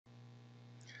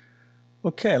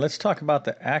Okay, let's talk about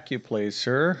the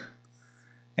ACCUPLACER,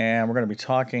 and we're going to be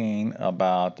talking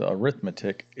about the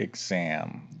arithmetic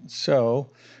exam. So,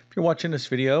 if you're watching this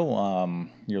video,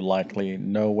 you likely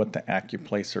know what the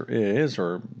ACCUPLACER is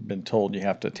or been told you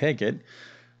have to take it.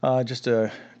 Just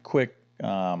a quick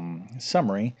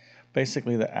summary.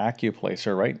 Basically, the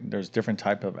ACCUPLACER, right? There's different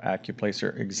type of ACCUPLACER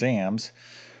exams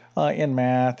in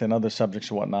math and other subjects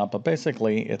and whatnot, but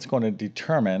basically it's going to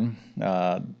determine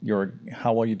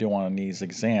how well you do on these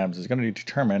exams is going to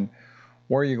determine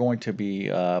where you're going to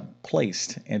be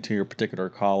placed into your particular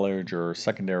college or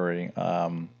secondary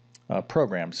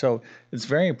program. So it's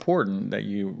very important that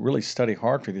you really study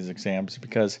hard for these exams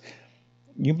because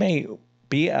you may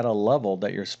be at a level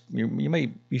that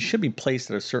you should be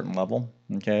placed at a certain level.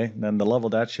 Okay, and then the level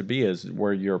that should be is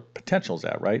where your potential's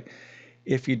at, right?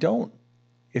 If you don't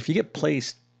if you get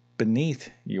placed beneath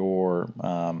your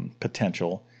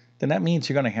potential, then that means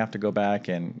you're going to have to go back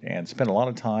and spend a lot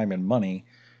of time and money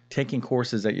taking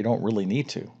courses that you don't really need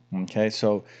to. Okay,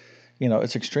 so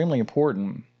it's extremely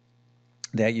important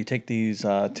that you take these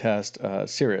tests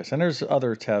serious. And there's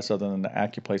other tests other than the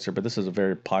ACCUPLACER, but this is a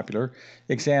very popular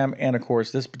exam. And of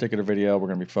course, this particular video, we're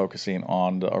going to be focusing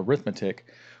on the arithmetic,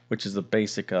 which is the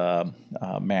basic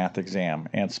math exam.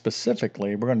 And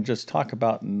specifically, we're going to just talk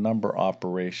about number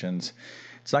operations.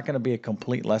 It's not going to be a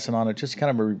complete lesson on it, just kind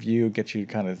of a review, get you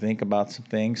to kind of think about some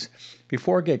things.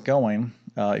 Before I get going,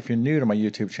 if you're new to my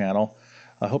YouTube channel,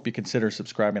 I hope you consider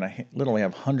subscribing. I literally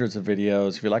have hundreds of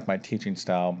videos. If you like my teaching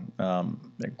style, of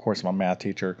course, I'm a math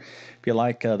teacher. If you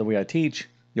like the way I teach,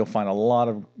 you'll find a lot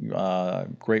of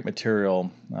great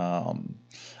material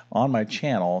on my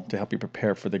channel to help you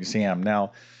prepare for the exam.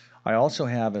 Now, I also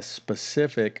have a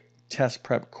specific test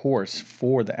prep course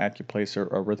for the ACCUPLACER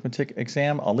arithmetic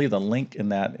exam. I'll leave the link in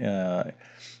that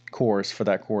course for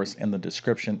that course in the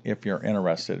description if you're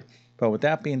interested. But with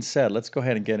that being said, let's go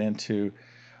ahead and get into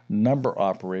number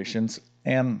operations.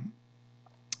 And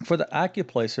for the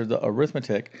ACCUPLACER, the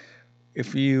arithmetic,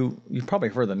 if you've probably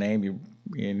heard the name,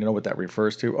 you know what that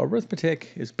refers to.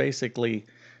 Arithmetic is basically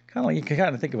kind of like, you can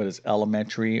kind of think of it as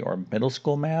elementary or middle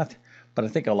school math. But I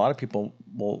think a lot of people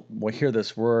will hear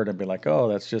this word and be like, oh,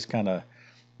 that's just kind of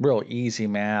real easy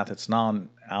math. It's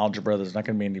non-algebra. There's not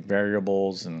going to be any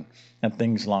variables and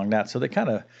things along that. So they kind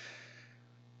of,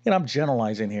 I'm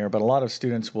generalizing here, but a lot of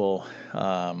students will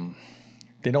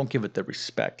they don't give it the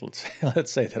respect,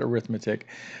 let's say, that arithmetic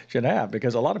should have,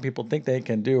 because a lot of people think they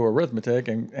can do arithmetic,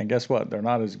 and guess what? They're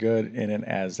not as good in it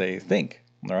as they think,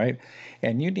 all right?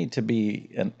 And you need to be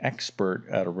an expert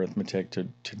at arithmetic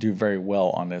to do very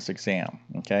well on this exam,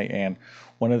 okay? And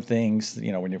one of the things,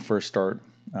 when you first start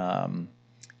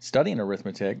studying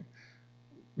arithmetic,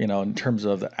 in terms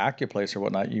of the ACCUPLACER or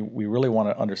whatnot, we really want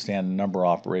to understand number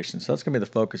operations. So that's going to be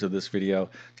the focus of this video.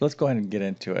 So let's go ahead and get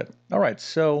into it. All right,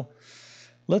 so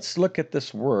let's look at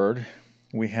this word.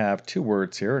 We have two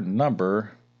words here,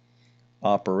 number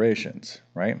operations,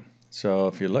 right? So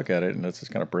if you look at it, and let's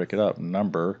just kind of break it up,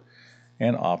 number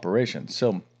and operations.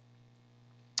 So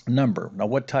number, now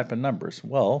what type of numbers?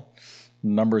 Well,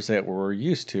 numbers that we're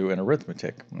used to in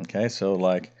arithmetic, okay? So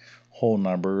like whole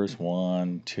numbers,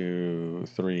 1, 2,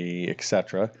 3,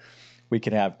 etc. We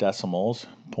can have decimals,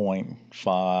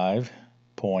 0.5,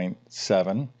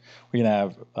 0.7. We can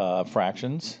have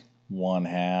fractions,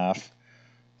 1/2,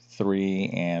 3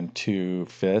 and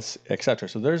 2/5, etc.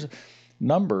 So there's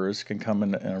numbers can come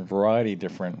in a variety of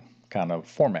different kind of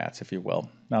formats, if you will.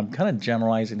 Now I'm kind of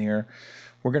generalizing here.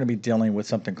 We're going to be dealing with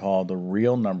something called the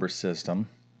real number system,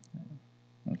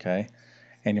 okay?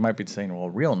 And you might be saying, well,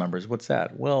 real numbers, what's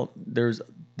that? Well, there's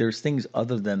things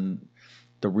other than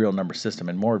the real number system.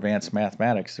 In more advanced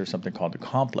mathematics, there's something called the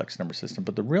complex number system.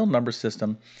 But the real number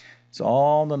system is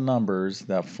all the numbers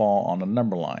that fall on the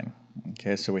number line.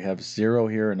 Okay, so we have 0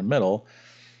 here in the middle,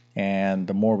 and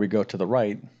the more we go to the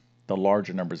right, the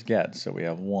larger numbers get. So we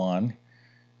have 1,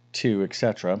 2,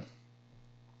 etc.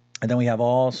 And then we have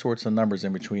all sorts of numbers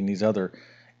in between these other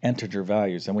integer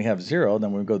values. And we have 0,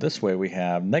 then when we go this way, we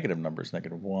have negative numbers,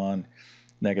 -1,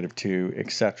 -2,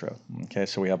 etc. Okay,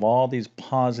 so we have all these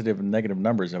positive and negative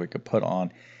numbers that we could put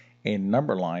on a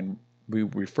number line. We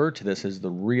refer to this as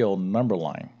the real number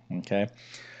line, okay?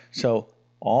 So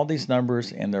all these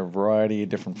numbers in their variety of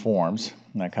different forms,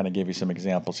 and I kind of gave you some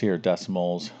examples here,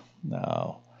 decimals,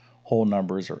 whole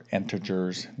numbers or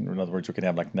integers. In other words, we could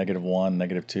have like -1,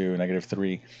 -2,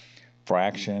 -3.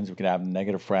 Fractions, we could have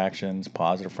negative fractions,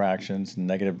 positive fractions,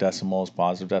 negative decimals,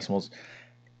 positive decimals.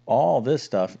 All this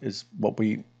stuff is what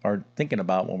we are thinking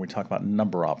about when we talk about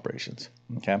number operations,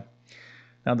 okay?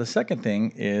 Now the second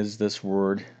thing is this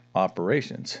word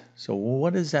operations. So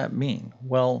what does that mean?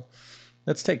 Well,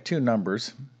 let's take two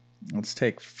numbers, let's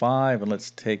take 5 and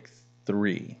let's take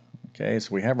 3. Okay,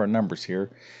 so we have our numbers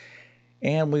here.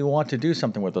 And we want to do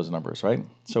something with those numbers, right?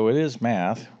 So it is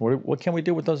math. What can we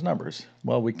do with those numbers?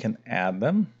 Well, we can add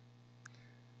them.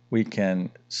 We can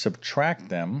subtract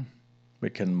them. We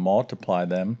can multiply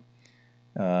them.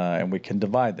 And we can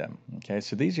divide them. Okay,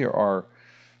 so these here are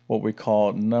what we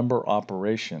call number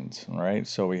operations, right?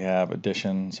 So we have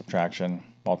addition, subtraction,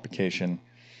 multiplication,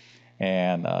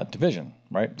 and division,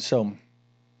 right? So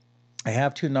I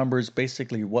have two numbers.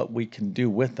 Basically, what we can do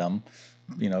with them,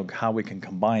 how we can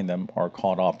combine them, are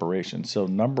called operations. So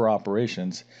number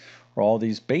operations are all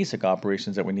these basic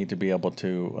operations that we need to be able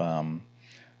to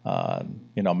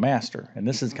master. And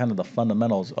this is kind of the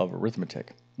fundamentals of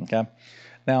arithmetic. Okay,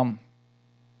 now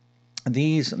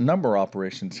these number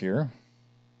operations here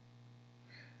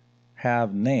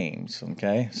have names.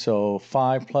 Okay, so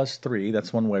 5 plus 3,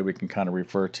 that's one way we can kind of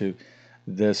refer to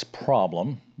this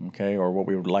problem, okay, or what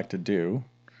we would like to do.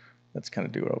 Let's kind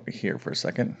of do it over here for a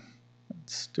second.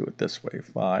 Let's do it this way.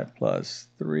 5 plus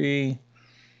 3,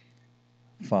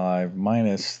 5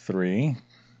 minus 3,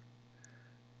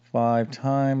 5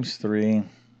 times 3,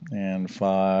 and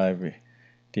 5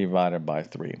 divided by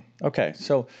 3. Okay,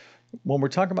 so when we're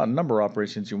talking about number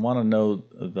operations, you want to know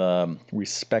the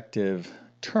respective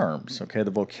terms, okay,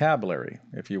 the vocabulary,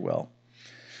 if you will.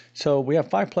 So we have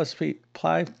 5 plus 3,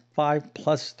 5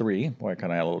 plus 3. Boy, I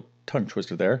kind of had a little tongue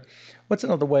twister there. What's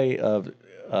another way of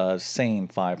saying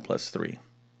 5 plus 3?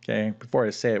 Okay, before I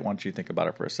say it, why don't you think about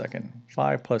it for a second.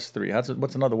 5 plus 3,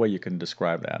 what's another way you can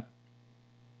describe that?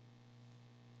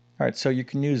 All right, so you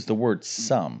can use the word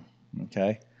sum,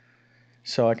 okay?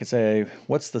 So I could say,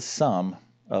 what's the sum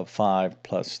of 5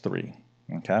 plus 3,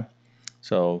 okay?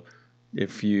 So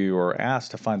if you are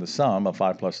asked to find the sum of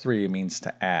 5 plus 3, it means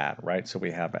to add, right? So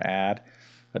we have add,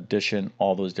 addition,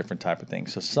 all those different type of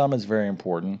things. So sum is very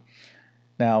important.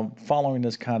 Now, following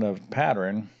this kind of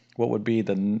pattern, what would be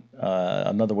the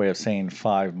another way of saying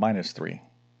 5 minus 3?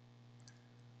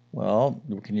 Well,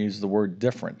 we can use the word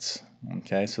difference,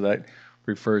 okay? So that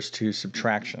refers to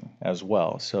subtraction as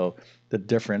well. So the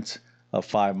difference of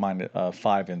 5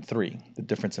 and 3, the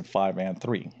difference of 5 and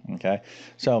 3, okay?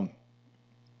 So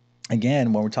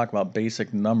again, when we're talking about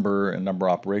basic number and number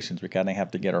operations, we kind of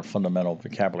have to get our fundamental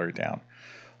vocabulary down.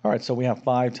 All right, so we have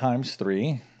 5 times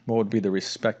 3. What would be the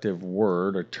respective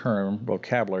word or term,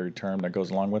 vocabulary term that goes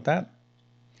along with that?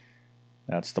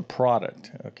 That's the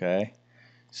product, okay?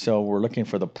 So we're looking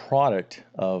for the product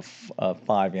of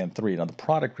 5 and 3. Now, the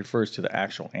product refers to the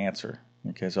actual answer,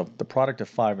 okay? So the product of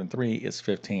 5 and 3 is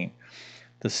 15.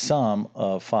 The sum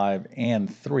of 5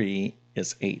 and 3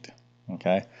 is 8,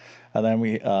 okay? And then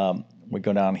we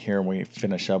go down here and we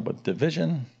finish up with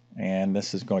division, and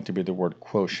this is going to be the word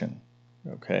quotient,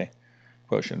 okay?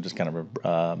 Quotient, I'm just kind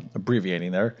of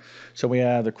abbreviating there. So we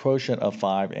have the quotient of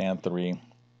 5 and 3.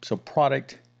 So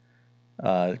product,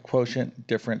 quotient,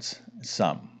 difference,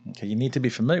 sum. Okay, you need to be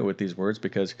familiar with these words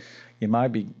because you might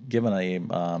be given a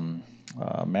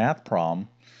math problem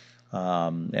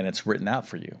and it's written out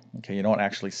for you. Okay, you don't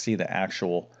actually see the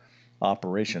actual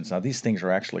operations. Now these things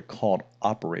are actually called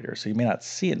operators, so you may not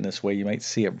see it in this way. You might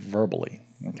see it verbally.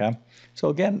 Okay, so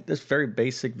again, this very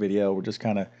basic video, we're just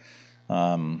kind of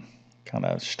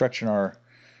stretching our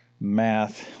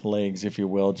math legs, if you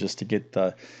will, just to get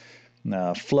the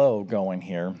flow going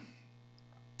here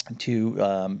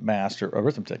to master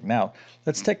arithmetic. Now,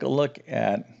 let's take a look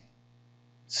at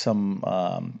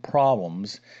some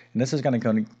problems, and this is going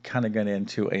to kind of get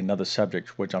into another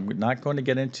subject, which I'm not going to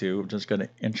get into. I'm just going to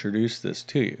introduce this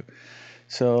to you.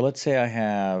 So let's say I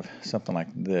have something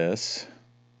like this.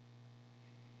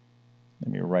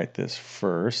 Let me write this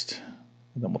first,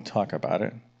 and then we'll talk about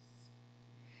it.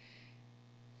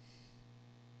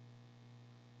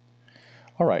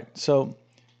 All right, so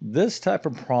this type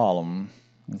of problem,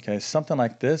 okay, something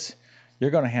like this,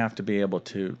 you're going to have to be able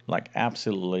to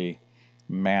absolutely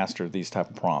master these type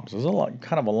of problems. There's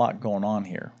kind of a lot going on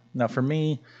here. Now for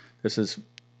me, this is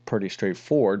pretty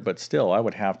straightforward, but still I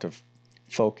would have to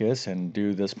focus and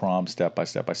do this problem step by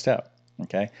step by step.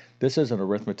 Okay, this is an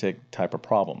arithmetic type of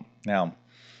problem. Now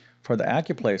for the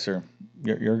ACCUPLACER,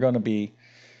 you're going to be,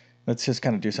 let's just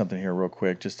kind of do something here real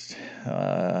quick, just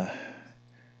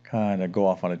kind of go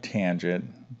off on a tangent.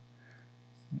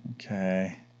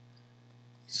 Okay,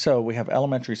 so we have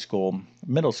elementary school,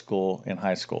 middle school, and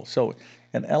high school. So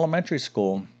in elementary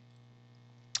school,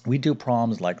 we do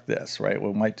problems like this, right?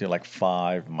 We might do like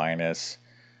 5 minus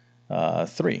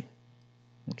 3,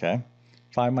 okay?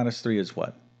 5 minus 3 is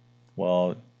what?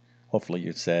 Well, hopefully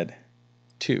you said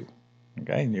 2,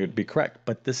 okay? And you would be correct,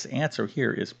 but this answer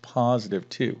here is positive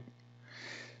 2.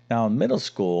 Now in middle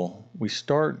school, we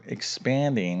start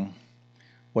expanding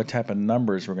what type of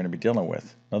numbers we're going to be dealing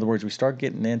with. In other words, we start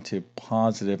getting into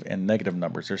positive and negative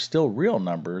numbers. They're still real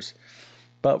numbers,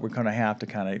 but we're going to have to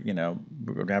kind of,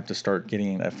 we're going to have to start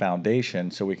getting a foundation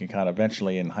so we can kind of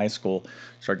eventually in high school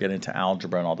start getting into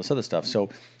algebra and all this other stuff. So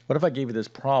what if I gave you this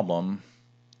problem,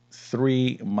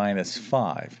 3 minus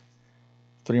 5?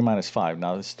 3 minus 5.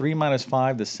 Now, is 3 minus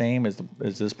 5 the same as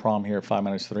this problem here, 5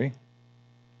 minus 3?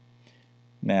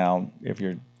 Now, if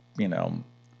you're,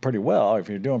 if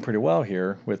you're doing pretty well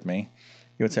here with me,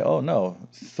 you would say, oh no,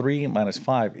 3 minus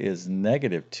 5 is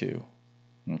negative 2.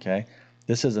 Okay?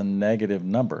 This is a negative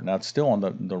number. Now, it's still on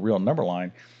the real number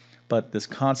line, but this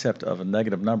concept of a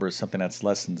negative number is something that's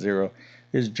less than 0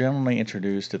 is generally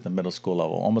introduced at the middle school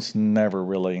level, almost never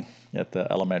really at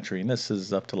the elementary. And this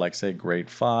is up to, like, say, grade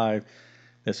 5.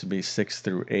 This would be 6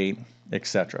 through 8,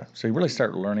 etc. So you really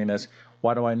start learning this.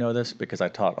 Why do I know this? Because I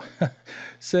taught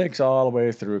 6 all the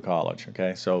way through college.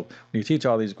 Okay, so when you teach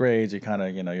all these grades, you kind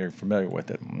of, you're familiar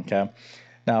with it. Okay,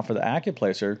 now for the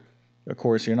ACCUPLACER, of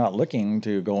course, you're not looking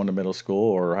to go into middle school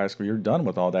or high school. You're done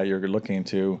with all that. You're looking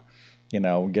to,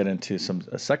 get into some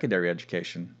secondary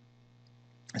education.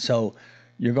 So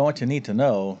you're going to need to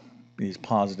know these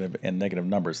positive and negative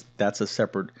numbers. That's a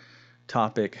separate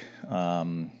topic.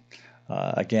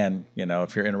 Again,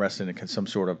 if you're interested in some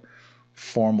sort of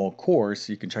formal course,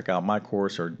 you can check out my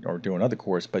course or do another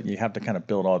course, but you have to kind of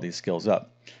build all these skills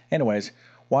up. Anyways,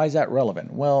 why is that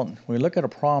relevant? Well, when we look at a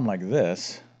problem like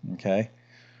this, okay,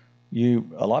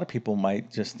 a lot of people might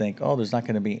just think, oh, there's not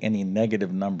going to be any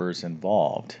negative numbers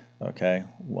involved, okay?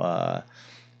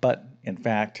 But in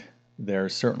fact, there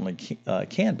certainly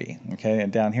can be, okay?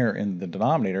 And down here in the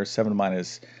denominator, 7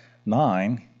 minus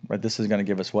 9, right, this is going to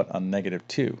give us what? A negative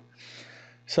 2.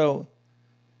 So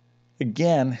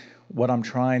again, what I'm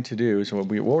trying to do is,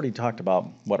 we already talked about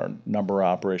what our number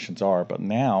operations are, but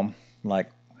now, like,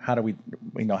 how do we,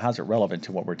 how's it relevant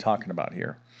to what we're talking about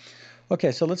here?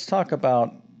 Okay, so let's talk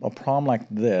about a problem like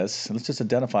this. Let's just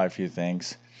identify a few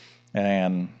things,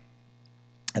 and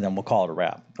then we'll call it a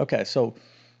wrap. Okay, so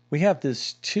we have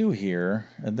this 2 here,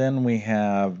 and then we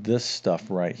have this stuff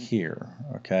right here,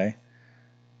 okay?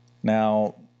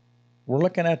 Now, we're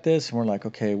looking at this, and we're like,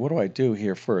 okay, what do I do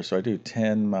here first? So I do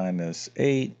 10 minus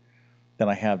 8. Then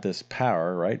I have this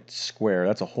power, right, square.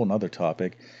 That's a whole nother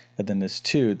topic. And then this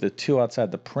 2, the 2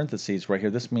 outside the parentheses right here,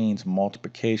 this means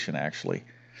multiplication, actually.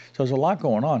 So there's a lot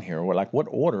going on here. We're like, what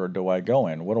order do I go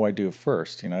in? What do I do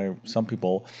first? Some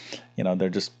people, they're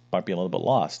just might be a little bit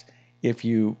lost. If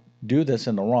you do this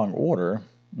in the wrong order,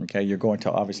 okay, you're going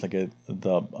to obviously get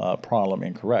the problem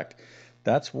incorrect.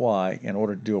 That's why, in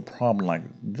order to do a problem like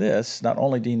this, not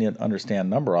only do you need to understand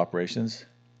number operations,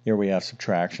 here we have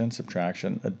subtraction,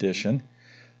 addition.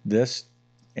 This,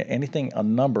 anything a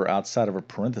number outside of a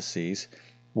parentheses,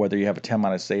 whether you have a 10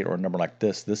 minus 8 or a number like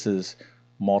this is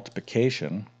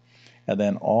multiplication. And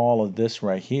then all of this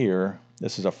right here,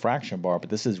 this is a fraction bar, but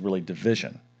this is really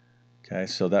division. Okay,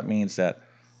 so that means that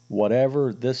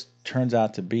whatever this turns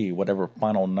out to be, whatever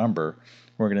final number,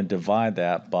 we're going to divide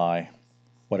that by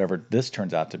whatever this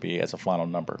turns out to be as a final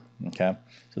number. Okay,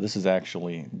 so this is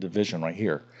actually division right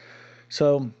here.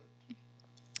 So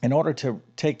in order to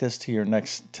take this to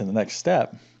the next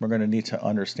step, we're going to need to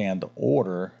understand the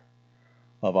order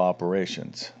of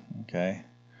operations. Okay,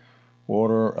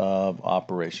 order of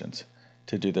operations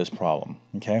to do this problem.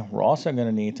 Okay, we're also going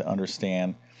to need to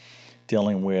understand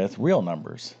dealing with real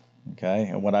numbers. Okay,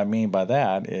 and what I mean by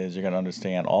that is you're going to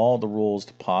understand all the rules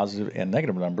to positive and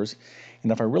negative numbers.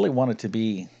 And if I really want it to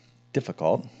be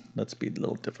difficult, let's be a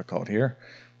little difficult here.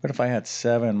 What if I had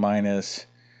 7 minus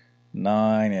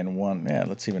 9 and 1? Yeah,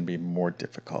 let's even be more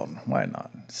difficult. Why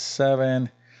not? 7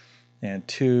 and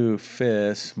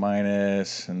 2/5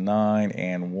 minus 9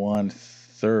 and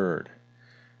 1/3.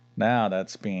 Now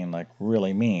that's being like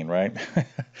really mean, right?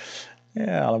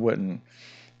 Yeah, I wouldn't,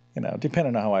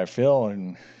 depending on how I feel,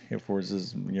 and if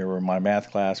you were in my math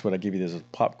class, would I give you this as a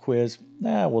pop quiz?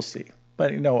 Nah, we'll see.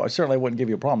 But I certainly wouldn't give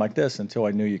you a problem like this until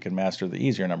I knew you could master the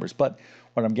easier numbers. But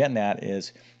what I'm getting at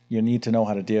is you need to know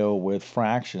how to deal with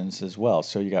fractions as well.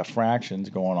 So you got fractions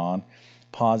going on,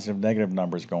 positive, negative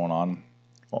numbers going on,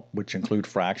 which include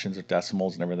fractions or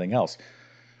decimals and everything else.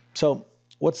 So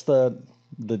what's the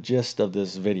gist of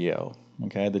this video?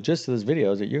 Okay, the gist of this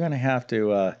video is that you're going to have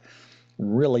to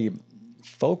really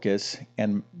focus,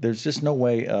 and there's just no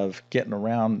way of getting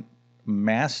around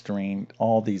mastering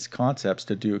all these concepts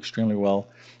to do extremely well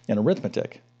in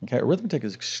arithmetic. Okay, arithmetic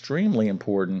is extremely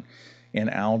important in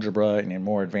algebra and in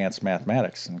more advanced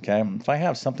mathematics. Okay, if I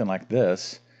have something like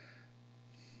this,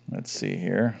 let's see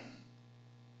here.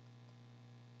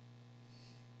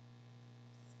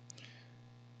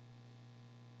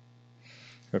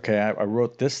 Okay, I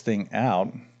wrote this thing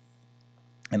out,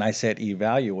 and I said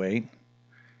evaluate,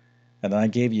 and then I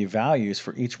gave you values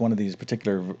for each one of these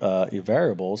particular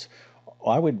variables.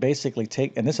 I would basically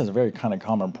take, and this is a very kind of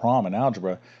common problem in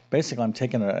algebra. Basically, I'm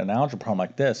taking an algebra problem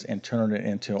like this and turning it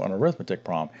into an arithmetic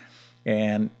problem.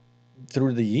 And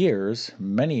through the years,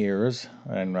 many years,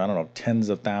 and I don't know, tens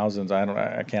of thousands,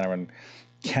 I can't even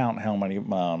count how many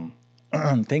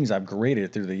things I've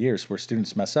graded through the years where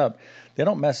students mess up. They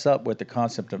don't mess up with the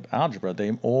concept of algebra.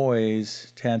 They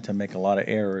always tend to make a lot of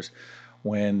errors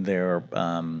when they're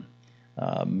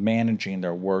managing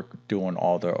their work, doing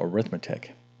all the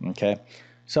arithmetic. Okay,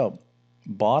 so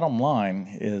bottom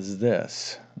line is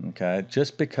this. Okay,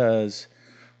 just because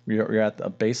you're at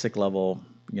a basic level,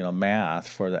 math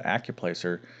for the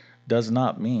ACCUPLACER does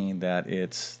not mean that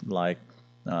it's like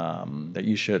that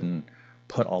you shouldn't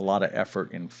put a lot of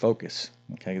effort and focus.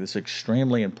 Okay, this is an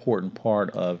extremely important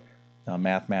part of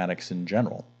mathematics in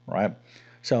general, right?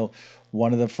 So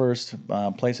one of the first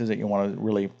places that you want to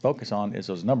really focus on is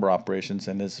those number operations,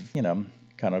 and this,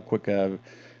 kind of quick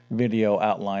video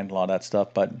outlined a lot of that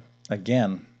stuff. But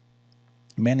again,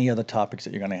 many other topics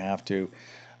that you're going to have to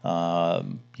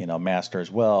master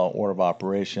as well, order of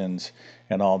operations,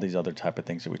 and all these other type of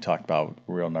things that we talked about,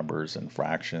 real numbers and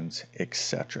fractions,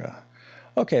 etc.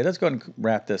 Okay, let's go ahead and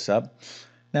wrap this up.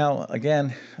 Now,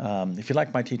 again, if you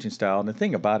like my teaching style, and the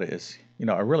thing about it is,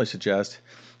 I really suggest,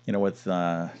 with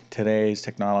today's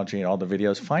technology and all the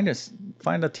videos,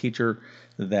 find a teacher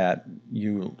that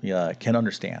you can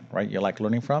understand, right? You like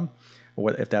learning from.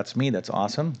 If that's me, that's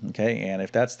awesome. Okay, and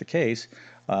if that's the case,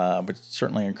 I would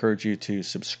certainly encourage you to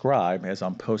subscribe, as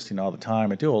I'm posting all the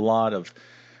time. I do a lot of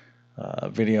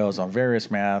videos on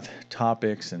various math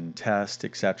topics and tests,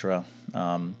 etc.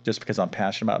 Just because I'm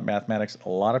passionate about mathematics. A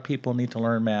lot of people need to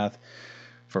learn math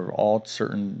for all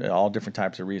different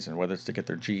types of reasons, whether it's to get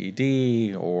their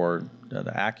GED or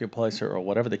the ACCUPLACER or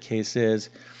whatever the case is.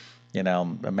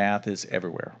 The math is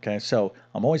everywhere. Okay, so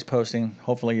I'm always posting.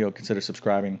 Hopefully you'll consider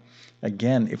subscribing.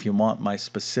 Again, if you want my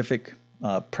specific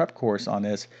prep course on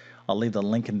this, I'll leave the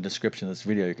link in the description of this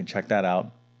video. You can check that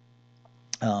out.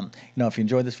 If you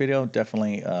enjoyed this video,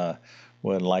 definitely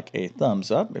would like a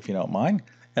thumbs up if you don't mind.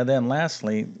 And then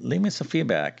lastly, leave me some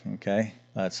feedback. Okay,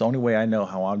 it's the only way I know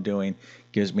how I'm doing.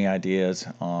 Gives me ideas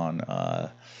on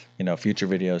future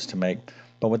videos to make.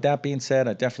 But with that being said,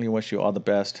 I definitely wish you all the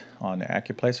best on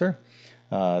ACCUPLACER.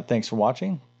 Thanks for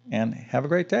watching, and have a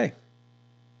great day.